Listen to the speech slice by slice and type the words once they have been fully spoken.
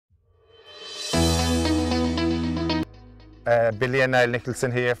Billy Niall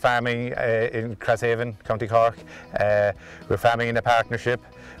Nicholson here, farming in Crosshaven, County Cork. We're farming in a partnership.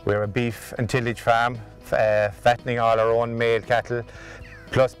 We're a beef and tillage farm, fattening all our own male cattle,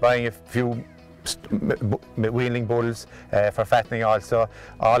 plus buying a few weaning bulls for fattening also.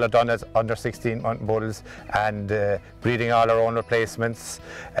 All are done as under 16-month bulls, and breeding all our own replacements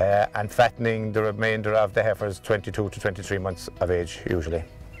and fattening the remainder of the heifers 22 to 23 months of age usually.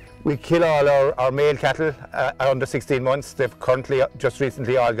 We kill all our male cattle under 16 months. They've currently just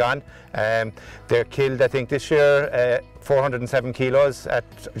recently all gone. They're killed, I think this year, 407 kilos at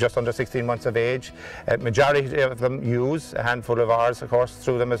just under 16 months of age. Majority of them use a handful of ours, of course,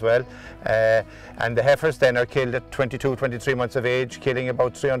 through them as well. And the heifers then are killed at 22, 23 months of age, killing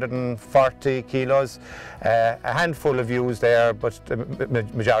about 340 kilos. A handful of ewes there, but the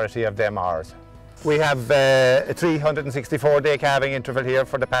majority of them are ours. We have a 364-day calving interval here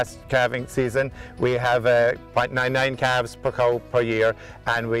for the past calving season. We have 0.99 calves per cow per year,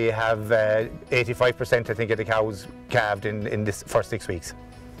 and we have 85% I think of the cows calved in this first 6 weeks.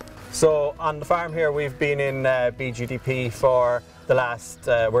 So on the farm here we've been in BDGP for the last,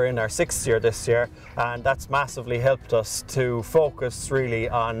 we're in our 6th year this year, and that's massively helped us to focus really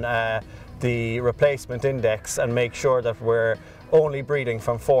on the replacement index and make sure that we're only breeding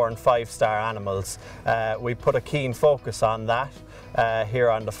from 4- and 5-star animals. We put a keen focus on that here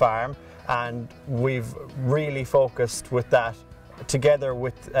on the farm, and we've really focused with that together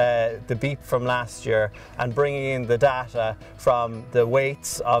with the beep from last year and bringing in the data from the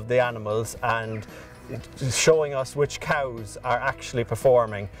weights of the animals and showing us which cows are actually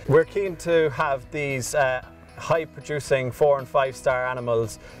performing. We're keen to have these high producing 4- and 5-star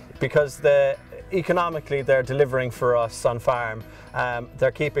animals because economically they're delivering for us on farm.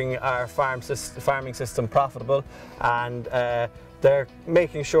 They're keeping our farming system profitable, and they're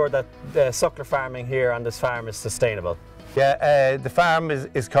making sure that the suckler farming here on this farm is sustainable. Yeah, the farm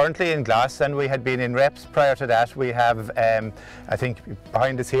is currently in glass, and we had been in reps prior to that. We have, I think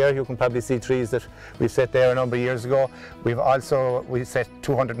behind us here, you can probably see trees that we set there a number of years ago. We set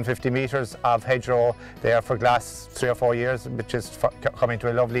 250 metres of hedgerow there for glass 3 or 4 years, which is coming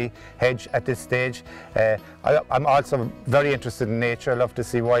to a lovely hedge at this stage. I'm also very interested in nature. I love to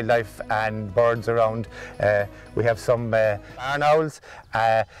see wildlife and birds around. We have some barn owls,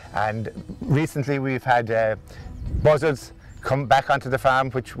 and recently we've had buzzards come back onto the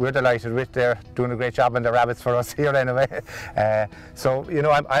farm, which we're delighted with. They're doing a great job, and the rabbits for us here anyway. So, you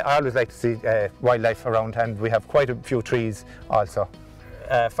know, I always like to see wildlife around, and we have quite a few trees also.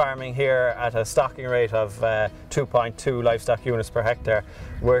 Farming here at a stocking rate of 2.2 livestock units per hectare,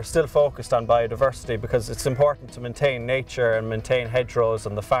 we're still focused on biodiversity because it's important to maintain nature and maintain hedgerows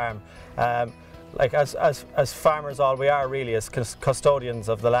on the farm. Like as farmers, all we are really is custodians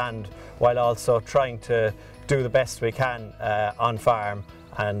of the land, while also trying to do the best we can on farm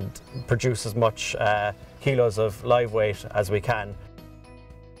and produce as much kilos of live weight as we can.